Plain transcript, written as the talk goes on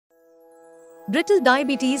Brittle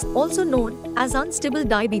diabetes, also known as unstable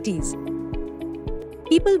diabetes.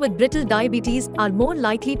 People with brittle diabetes are more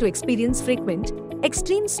likely to experience frequent,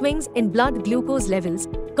 extreme swings in blood glucose levels,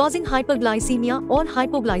 causing hyperglycemia or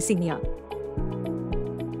hypoglycemia.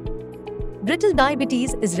 Brittle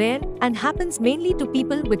diabetes is rare and happens mainly to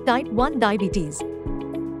people with type 1 diabetes.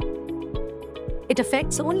 It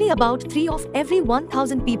affects only about 3 of every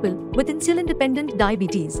 1,000 people with insulin-dependent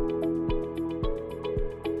diabetes.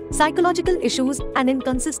 Psychological issues and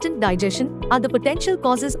inconsistent digestion are the potential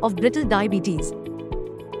causes of brittle diabetes.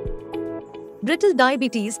 Brittle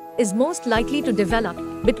diabetes is most likely to develop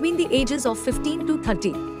between the ages of 15 to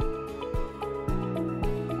 30.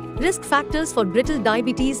 Risk factors for brittle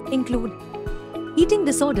diabetes include eating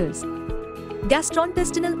disorders,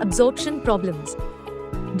 gastrointestinal absorption problems,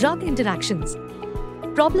 drug interactions,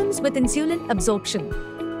 problems with insulin absorption,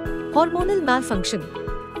 hormonal malfunction,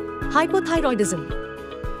 hypothyroidism,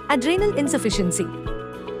 adrenal insufficiency.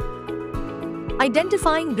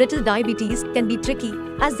 Identifying brittle diabetes can be tricky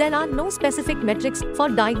as there are no specific metrics for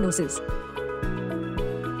diagnosis.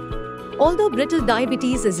 Although brittle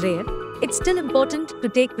diabetes is rare, it's still important to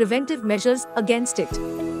take preventive measures against it.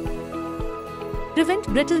 Prevent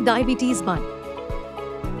brittle diabetes by: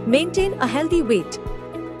 maintain a healthy weight,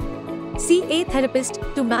 see a therapist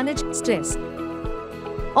to manage stress,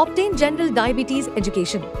 obtain general diabetes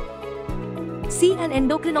education, see an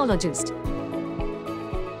endocrinologist.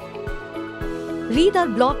 Read our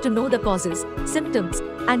blog to know the causes, symptoms,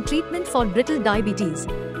 and treatment for brittle diabetes.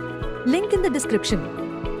 Link in the description.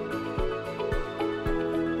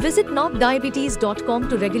 Visit knobdiabetes.com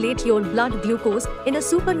to regulate your blood glucose in a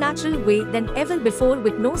supernatural way than ever before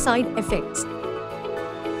with no side effects.